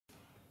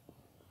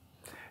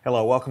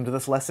Hello, welcome to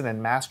this lesson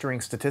in Mastering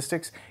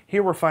Statistics.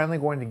 Here we're finally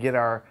going to get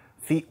our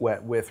feet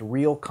wet with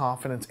real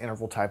confidence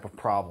interval type of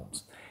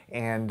problems.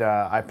 And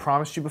I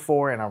promised you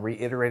before, and I'll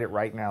reiterate it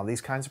right now,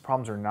 these kinds of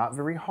problems are not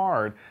very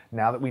hard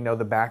now that we know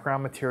the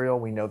background material,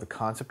 we know the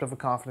concept of a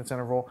confidence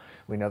interval,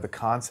 we know the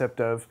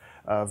concept of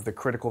the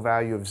critical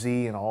value of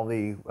z and all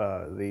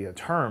the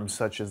terms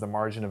such as the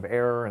margin of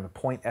error and the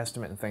point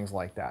estimate and things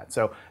like that.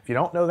 So if you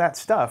don't know that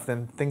stuff,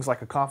 then things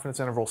like a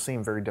confidence interval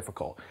seem very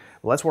difficult.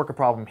 Let's work a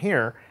problem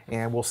here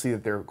and we'll see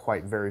that they're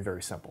quite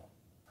very simple.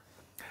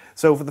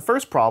 So for the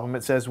first problem,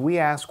 it says we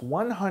ask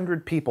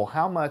 100 people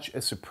how much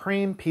a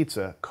supreme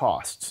pizza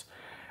costs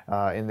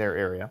in their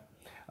area.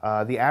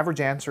 The average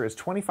answer is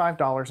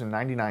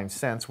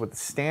 $25.99 with a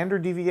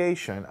standard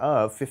deviation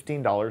of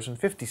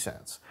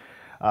 $15.50.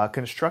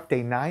 Construct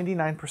a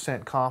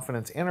 99%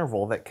 confidence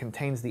interval that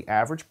contains the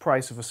average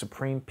price of a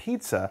supreme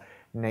pizza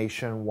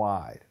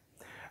nationwide.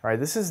 All right,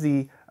 this is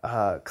the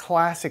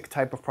classic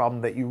type of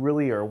problem that you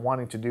really are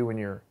wanting to do when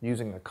you're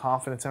using a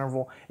confidence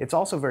interval. It's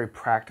also very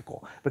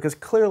practical because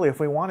clearly if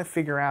we want to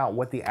figure out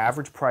what the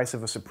average price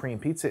of a supreme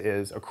pizza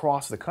is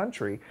across the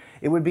country,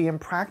 it would be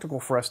impractical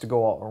for us to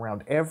go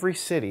around every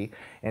city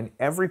and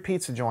every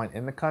pizza joint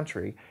in the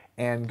country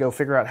and go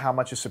figure out how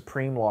much a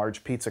supreme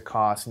large pizza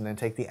costs and then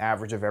take the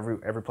average of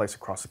every place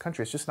across the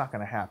country. It's just not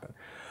going to happen.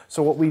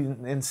 So what we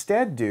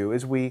instead do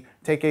is we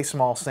take a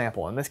small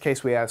sample. In this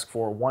case, we ask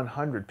for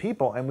 100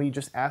 people, and we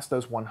just ask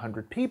those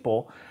 100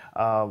 people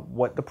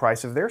what the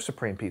price of their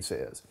supreme pizza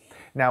is.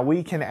 Now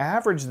we can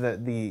average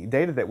the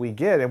data that we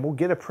get, and we'll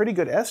get a pretty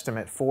good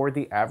estimate for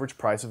the average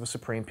price of a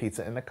supreme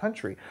pizza in the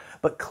country.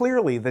 But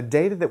clearly, the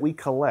data that we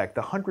collect,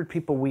 the 100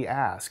 people we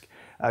ask,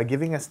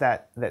 giving us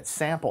that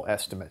sample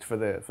estimate for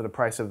the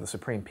price of the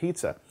supreme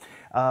pizza,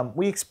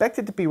 we expect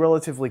it to be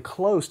relatively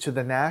close to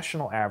the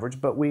national average,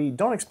 but we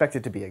don't expect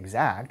it to be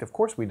exact. Of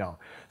course we don't.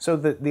 So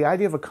the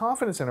idea of a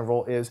confidence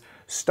interval is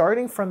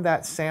starting from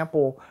that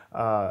sample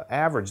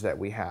average that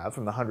we have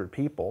from the 100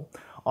 people,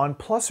 on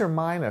plus or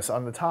minus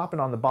on the top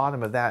and on the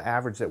bottom of that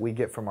average that we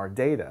get from our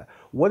data,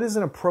 what is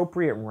an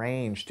appropriate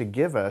range to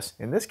give us,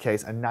 in this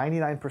case, a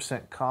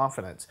 99%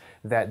 confidence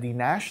that the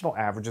national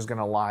average is going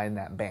to lie in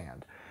that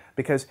band?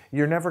 Because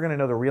you're never going to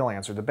know the real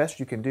answer. The best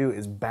you can do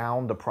is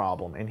bound the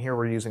problem, and here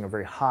we're using a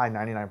very high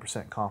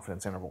 99%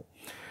 confidence interval.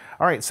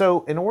 All right,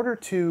 so in order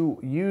to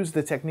use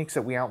the techniques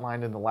that we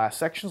outlined in the last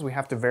sections, we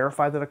have to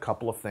verify that a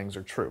couple of things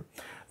are true.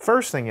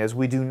 First thing is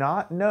we do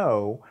not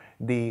know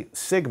the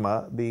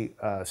sigma, the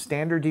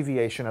standard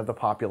deviation of the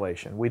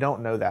population. We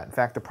don't know that. In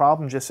fact, the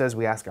problem just says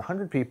we ask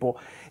 100 people.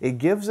 It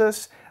gives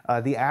us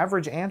the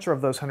average answer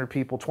of those 100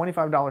 people,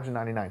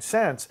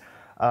 $25.99.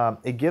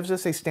 It gives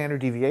us a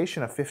standard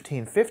deviation of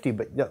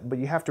 $15.50, but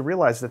you have to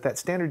realize that that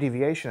standard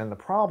deviation in the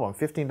problem,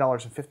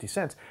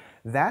 $15.50,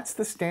 that's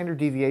the standard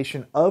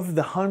deviation of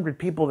the 100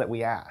 people that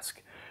we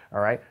ask. All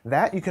right,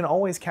 that you can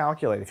always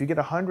calculate. If you get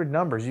 100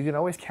 numbers, you can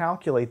always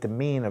calculate the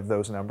mean of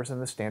those numbers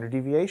and the standard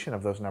deviation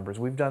of those numbers.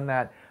 We've done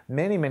that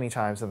many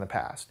times in the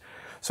past.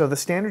 So the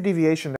standard deviation